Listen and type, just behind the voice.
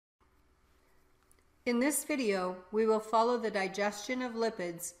In this video, we will follow the digestion of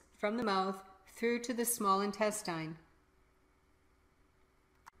lipids from the mouth through to the small intestine.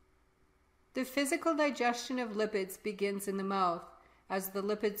 The physical digestion of lipids begins in the mouth, as the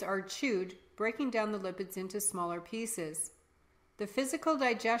lipids are chewed, breaking down the lipids into smaller pieces. The physical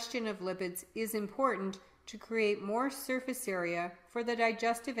digestion of lipids is important to create more surface area for the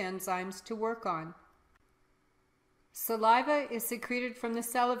digestive enzymes to work on. Saliva is secreted from the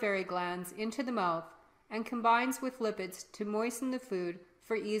salivary glands into the mouth and combines with lipids to moisten the food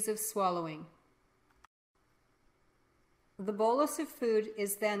for ease of swallowing. The bolus of food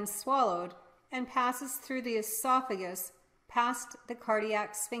is then swallowed and passes through the esophagus, past the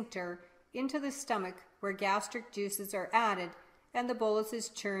cardiac sphincter, into the stomach where gastric juices are added and the bolus is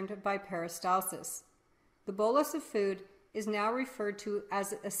churned by peristalsis. The bolus of food is now referred to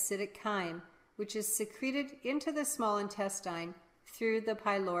as acidic chyme, which is secreted into the small intestine through the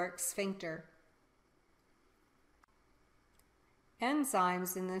pyloric sphincter.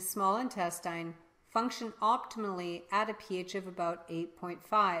 Enzymes in the small intestine function optimally at a pH of about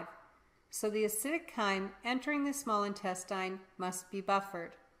 8.5, so the acidic chyme entering the small intestine must be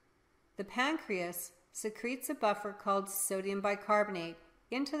buffered. The pancreas secretes a buffer called sodium bicarbonate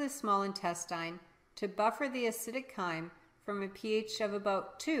into the small intestine to buffer the acidic chyme from a pH of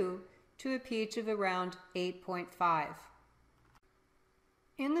about 2 to a pH of around 8.5.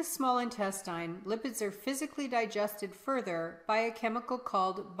 In the small intestine, lipids are physically digested further by a chemical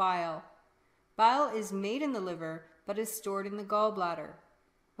called bile. Bile is made in the liver but is stored in the gallbladder.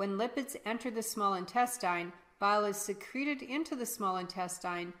 When lipids enter the small intestine, bile is secreted into the small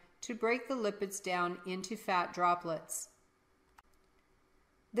intestine to break the lipids down into fat droplets.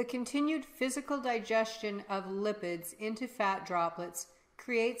 The continued physical digestion of lipids into fat droplets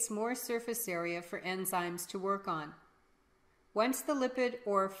creates more surface area for enzymes to work on. Once the lipid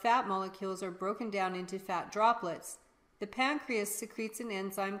or fat molecules are broken down into fat droplets, the pancreas secretes an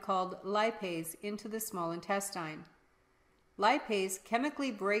enzyme called lipase into the small intestine. Lipase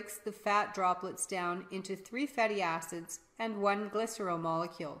chemically breaks the fat droplets down into 3 fatty acids and 1 glycerol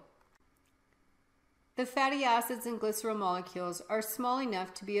molecule. The fatty acids and glycerol molecules are small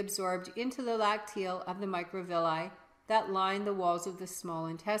enough to be absorbed into the lacteal of the microvilli that line the walls of the small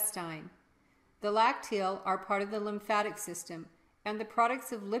intestine. The lacteal are part of the lymphatic system, and the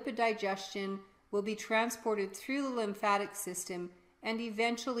products of lipid digestion will be transported through the lymphatic system and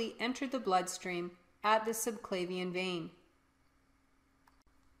eventually enter the bloodstream at the subclavian vein.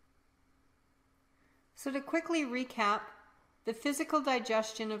 So to quickly recap, the physical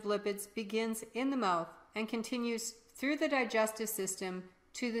digestion of lipids begins in the mouth and continues through the digestive system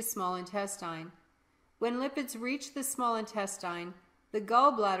to the small intestine. When lipids reach the small intestine, the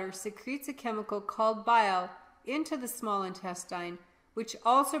gallbladder secretes a chemical called bile into the small intestine, which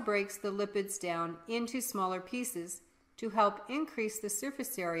also breaks the lipids down into smaller pieces to help increase the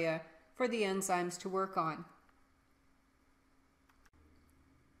surface area for the enzymes to work on.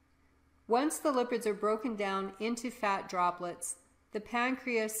 Once the lipids are broken down into fat droplets, the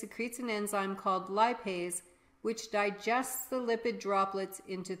pancreas secretes an enzyme called lipase, which digests the lipid droplets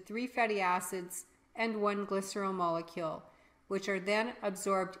into 3 fatty acids and 1 glycerol molecule, which are then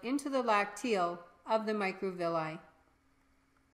absorbed into the lacteal of the microvilli.